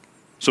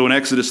 So in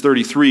Exodus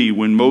 33,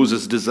 when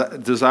Moses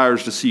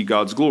desires to see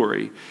God's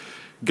glory,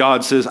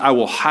 God says, "I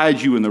will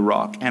hide you in the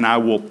rock, and I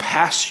will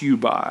pass you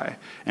by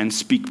and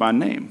speak my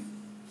name,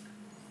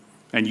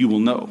 and you will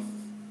know."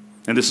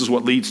 And this is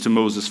what leads to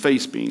Moses'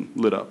 face being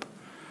lit up.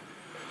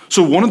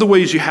 So one of the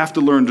ways you have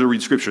to learn to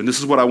read Scripture, and this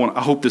is what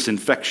I hope this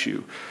infects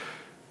you,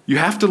 you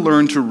have to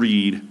learn to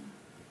read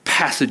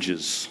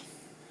passages.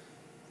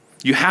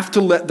 You have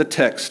to let the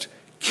text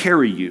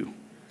carry you.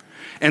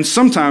 And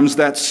sometimes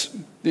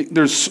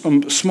there's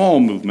some small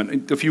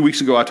movement. A few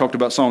weeks ago, I talked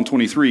about Psalm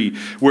 23,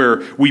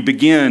 where we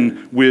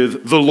begin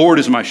with, "The Lord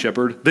is my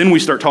shepherd." Then we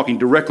start talking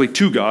directly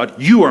to God,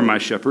 "You are my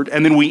shepherd."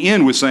 And then we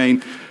end with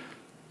saying,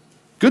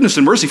 "Goodness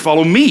and mercy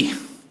follow me."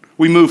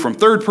 We move from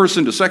third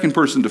person to second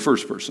person to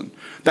first person.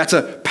 That's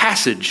a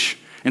passage,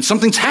 and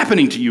something's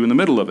happening to you in the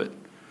middle of it.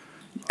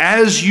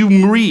 As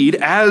you read,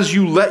 as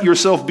you let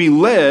yourself be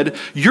led,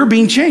 you're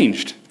being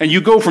changed. And you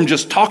go from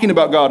just talking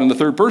about God in the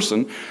third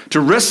person to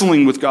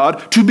wrestling with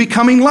God to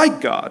becoming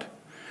like God.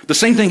 The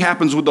same thing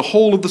happens with the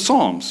whole of the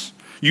Psalms.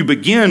 You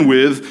begin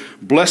with,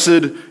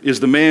 "Blessed is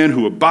the man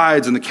who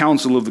abides in the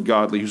counsel of the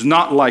godly, who's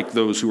not like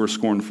those who are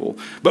scornful."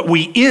 But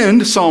we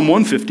end Psalm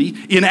 150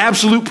 in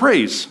absolute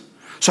praise.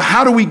 So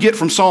how do we get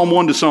from Psalm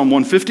 1 to Psalm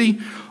 150?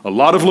 A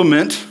lot of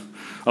lament,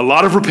 a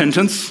lot of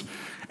repentance,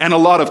 and a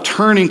lot of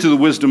turning to the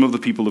wisdom of the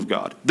people of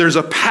God. There's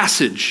a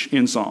passage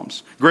in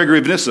Psalms. Gregory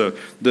of Nyssa,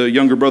 the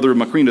younger brother of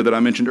Macrina that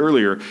I mentioned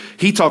earlier,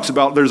 he talks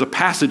about there's a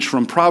passage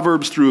from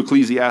Proverbs through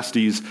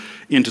Ecclesiastes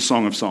into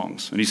Song of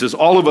Songs. And he says,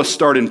 all of us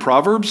start in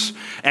Proverbs,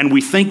 and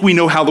we think we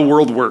know how the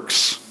world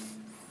works.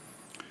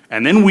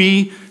 And then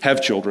we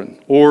have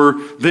children, or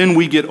then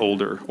we get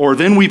older, or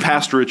then we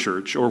pastor a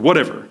church, or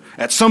whatever.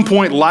 At some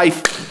point,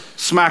 life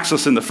smacks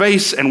us in the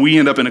face, and we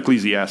end up in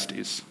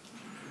Ecclesiastes.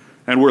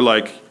 And we're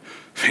like,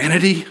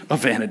 vanity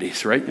of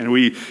vanities, right? And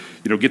we,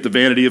 get the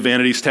vanity of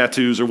vanities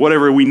tattoos or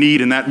whatever we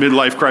need in that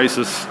midlife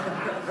crisis.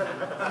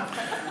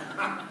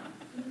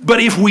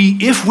 But if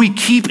we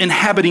keep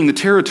inhabiting the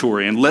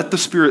territory and let the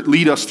Spirit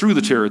lead us through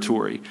the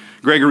territory,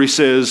 Gregory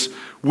says,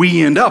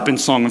 we end up in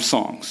Song of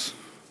Songs,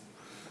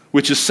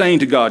 which is saying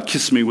to God,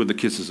 kiss me with the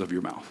kisses of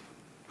your mouth.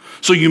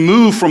 So you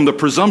move from the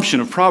presumption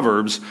of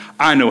Proverbs,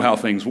 I know how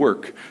things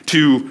work,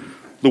 to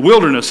the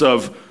wilderness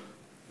of,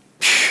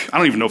 I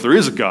don't even know if there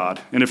is a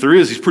God, and if there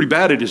is, he's pretty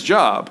bad at his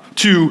job,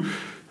 to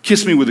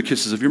kiss me with the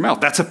kisses of your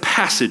mouth. That's a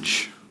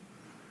passage.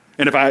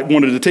 And if I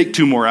wanted to take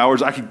 2 more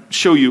hours, I could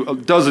show you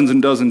dozens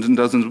and dozens and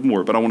dozens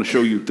more, but I want to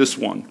show you this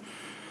one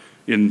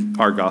in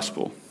our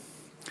gospel.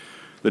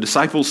 The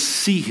disciples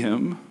see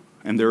him,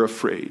 and they're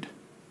afraid.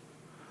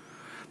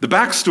 The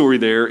backstory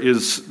there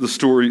is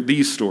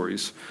these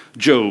stories.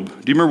 Job. Do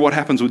you remember what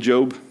happens with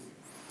Job?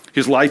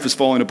 His life is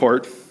falling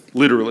apart,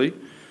 literally.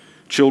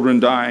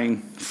 Children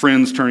dying,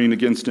 friends turning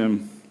against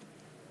him.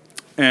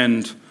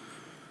 And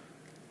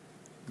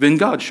then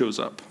God shows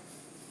up.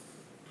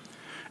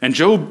 And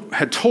Job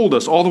had told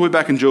us all the way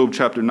back in Job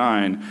chapter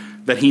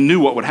 9 that he knew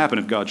what would happen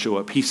if God showed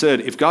up. He said,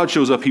 if God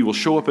shows up, he will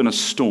show up in a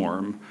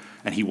storm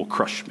and he will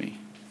crush me.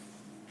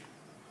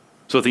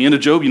 So at the end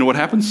of Job, you know what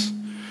happens?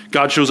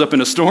 God shows up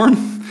in a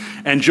storm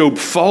and Job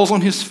falls on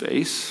his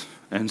face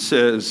and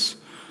says,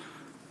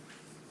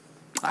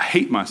 I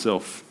hate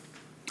myself.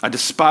 I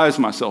despise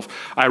myself.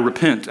 I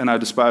repent and I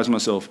despise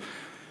myself.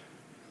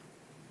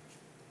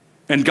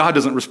 And God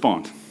doesn't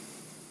respond.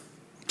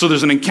 So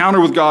there's an encounter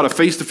with God, a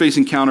face-to-face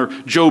encounter.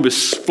 Job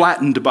is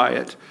flattened by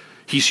it.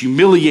 He's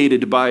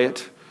humiliated by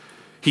it.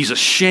 He's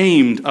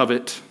ashamed of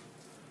it.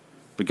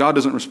 But God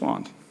doesn't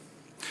respond.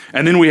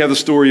 And then we have the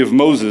story of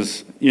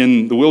Moses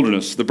in the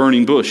wilderness, the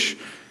burning bush.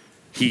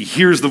 He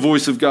hears the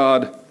voice of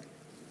God.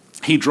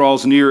 He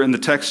draws near, and the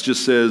text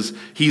just says,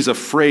 he's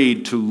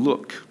afraid to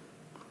look.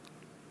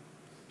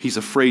 He's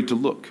afraid to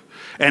look.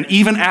 And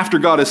even after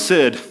God has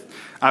said,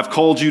 I've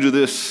called you to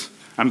this,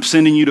 I'm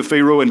sending you to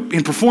Pharaoh,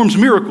 and performs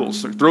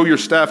miracles. Throw your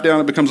staff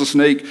down, it becomes a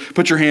snake.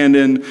 Put your hand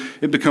in,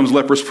 it becomes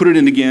leprous. Put it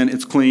in again,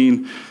 it's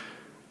clean.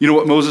 You know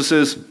what Moses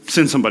says?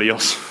 Send somebody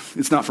else.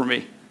 It's not for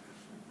me.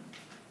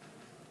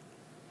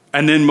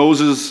 And then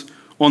Moses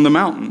on the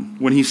mountain,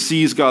 when he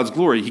sees God's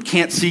glory, he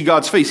can't see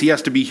God's face. He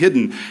has to be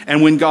hidden.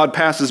 And when God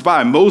passes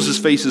by, Moses'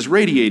 face is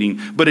radiating,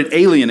 but it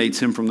alienates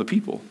him from the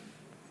people.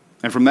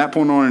 And from that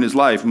point on in his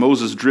life,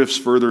 Moses drifts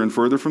further and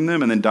further from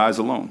them and then dies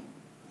alone.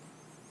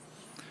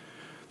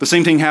 The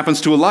same thing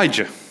happens to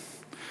Elijah.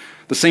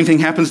 The same thing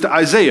happens to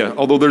Isaiah,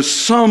 although there's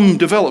some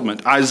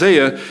development.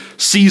 Isaiah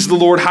sees the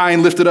Lord high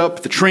and lifted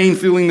up, the train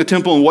filling the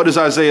temple, and what does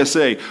Isaiah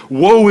say?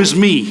 Woe is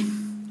me.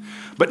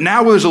 But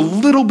now there's a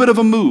little bit of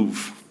a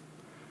move.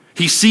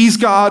 He sees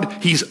God,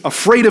 he's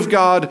afraid of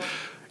God,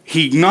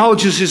 he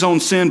acknowledges his own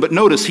sin, but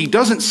notice he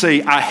doesn't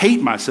say, I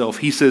hate myself,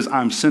 he says,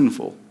 I'm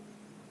sinful.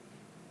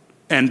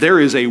 And there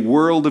is a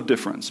world of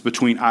difference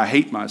between I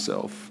hate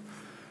myself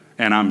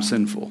and I'm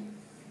sinful.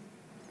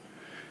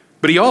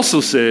 But he also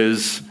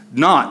says,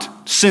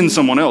 not send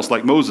someone else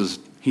like Moses.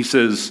 He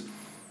says,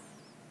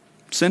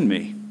 send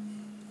me.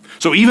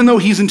 So even though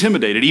he's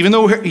intimidated, even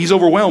though he's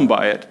overwhelmed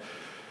by it,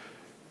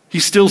 he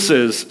still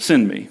says,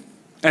 send me.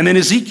 And then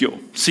Ezekiel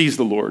sees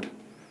the Lord.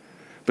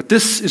 But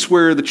this is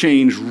where the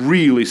change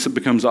really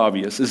becomes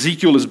obvious.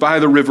 Ezekiel is by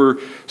the river.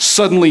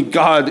 Suddenly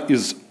God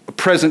is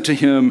present to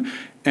him,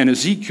 and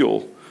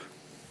Ezekiel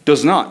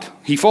does not.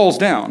 He falls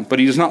down, but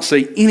he does not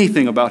say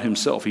anything about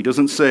himself. He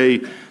doesn't say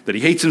that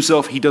he hates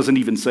himself. He doesn't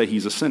even say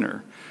he's a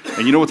sinner.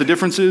 And you know what the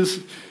difference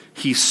is?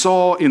 He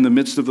saw in the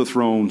midst of the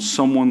throne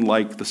someone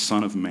like the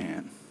Son of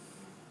Man.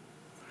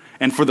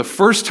 And for the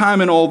first time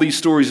in all these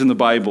stories in the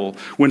Bible,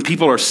 when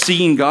people are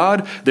seeing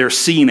God, they're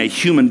seeing a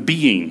human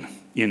being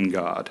in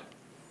God.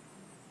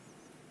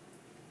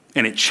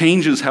 And it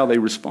changes how they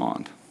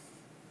respond.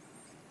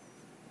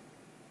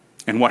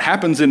 And what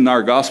happens in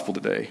our gospel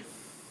today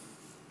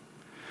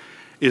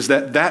is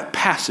that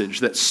passage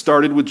that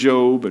started with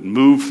Job and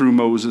moved through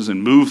Moses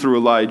and moved through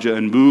Elijah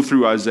and moved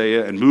through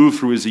Isaiah and moved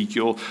through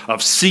Ezekiel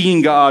of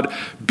seeing God,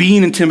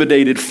 being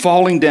intimidated,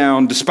 falling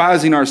down,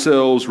 despising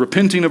ourselves,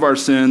 repenting of our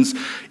sins.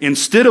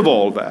 Instead of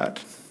all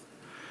that,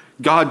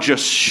 God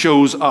just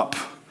shows up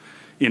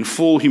in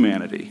full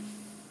humanity.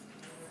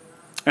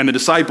 And the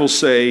disciples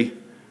say,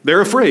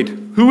 they're afraid.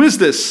 Who is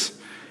this?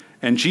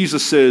 And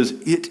Jesus says,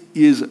 it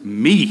is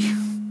me.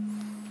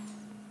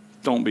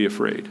 Don't be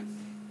afraid.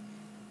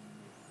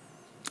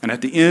 And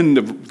at the end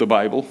of the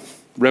Bible,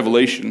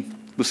 Revelation,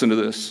 listen to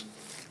this.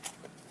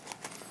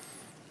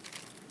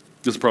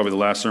 This is probably the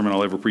last sermon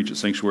I'll ever preach at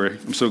Sanctuary.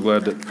 I'm so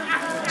glad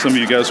that some of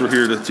you guys were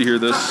here to hear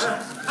this.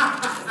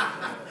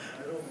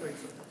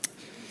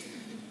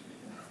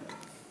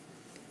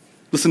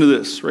 Listen to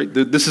this, right?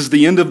 This is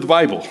the end of the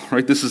Bible,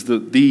 right? This is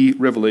the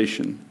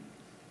Revelation.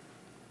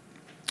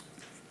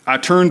 I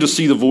turned to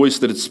see the voice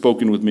that had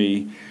spoken with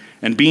me,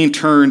 and being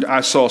turned,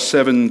 I saw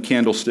 7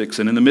 candlesticks,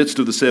 and in the midst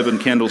of the 7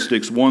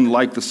 candlesticks, one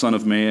like the Son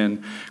of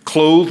Man,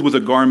 clothed with a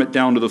garment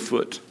down to the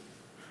foot.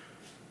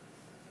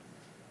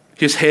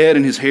 His head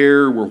and his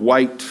hair were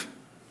white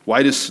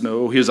as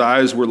snow. His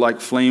eyes were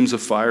like flames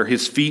of fire.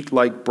 His feet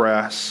like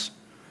brass,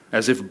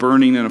 as if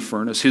burning in a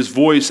furnace. His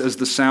voice as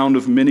the sound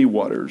of many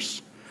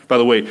waters. By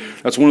the way,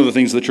 that's one of the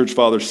things the church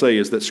fathers say,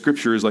 is that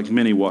Scripture is like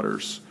many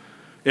waters.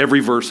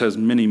 Every verse has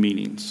many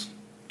meanings.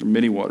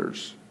 Many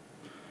waters.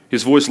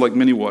 His voice like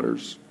many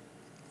waters.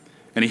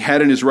 And he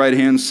had in his right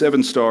hand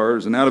 7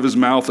 stars, and out of his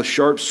mouth a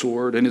sharp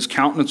sword, and his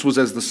countenance was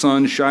as the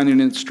sun shining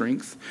in its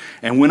strength.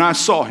 And when I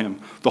saw him,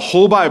 the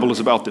whole Bible is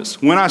about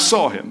this. When I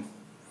saw him,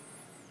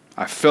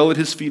 I fell at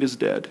his feet as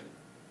dead.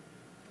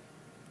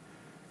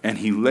 And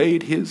he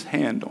laid his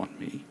hand on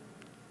me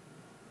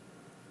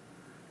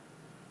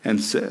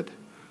and said,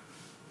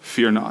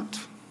 "Fear not.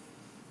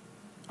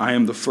 I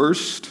am the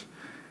first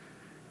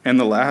and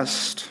the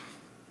last.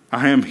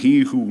 I am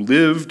he who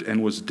lived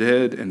and was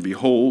dead, and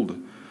behold,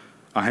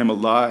 I am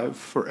alive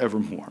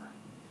forevermore."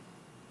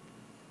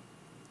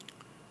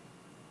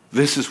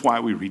 This is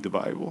why we read the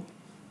Bible.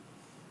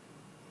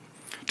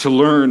 To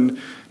learn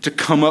to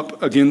come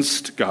up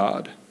against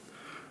God,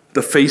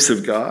 the face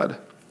of God,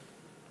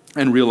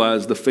 and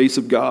realize the face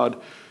of God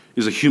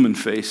is a human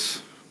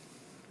face.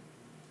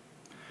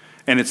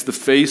 And it's the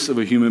face of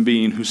a human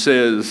being who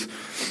says,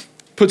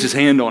 puts his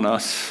hand on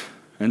us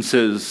and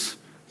says,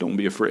 "Don't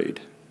be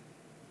afraid."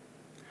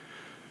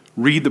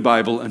 Read the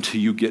Bible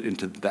until you get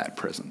into that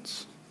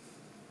presence.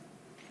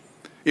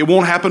 It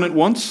won't happen at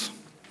once.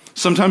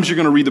 Sometimes you're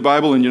going to read the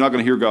Bible and you're not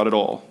going to hear God at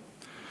all.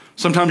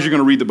 Sometimes you're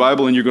going to read the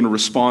Bible and you're going to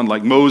respond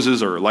like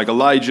Moses or like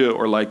Elijah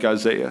or like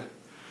Isaiah.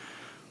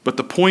 But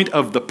the point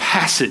of the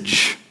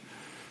passage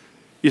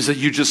is that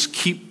you just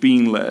keep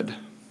being led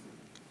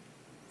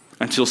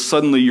until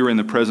suddenly you're in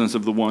the presence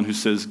of the one who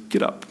says,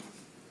 "Get up.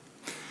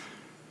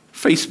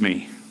 Face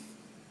me.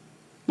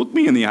 Look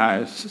me in the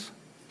eyes.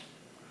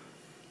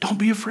 Don't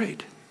be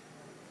afraid."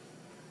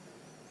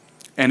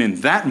 And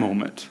in that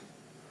moment,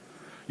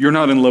 you're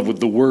not in love with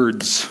the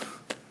words.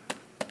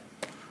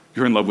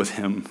 You're in love with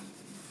him.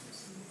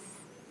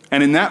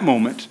 And in that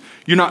moment,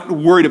 you're not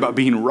worried about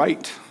being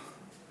right.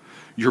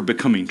 You're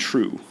becoming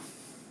true.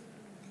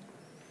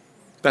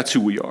 That's who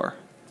we are.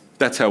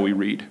 That's how we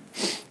read.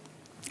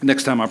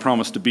 Next time I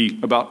promise to be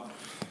about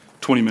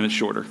 20 minutes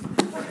shorter.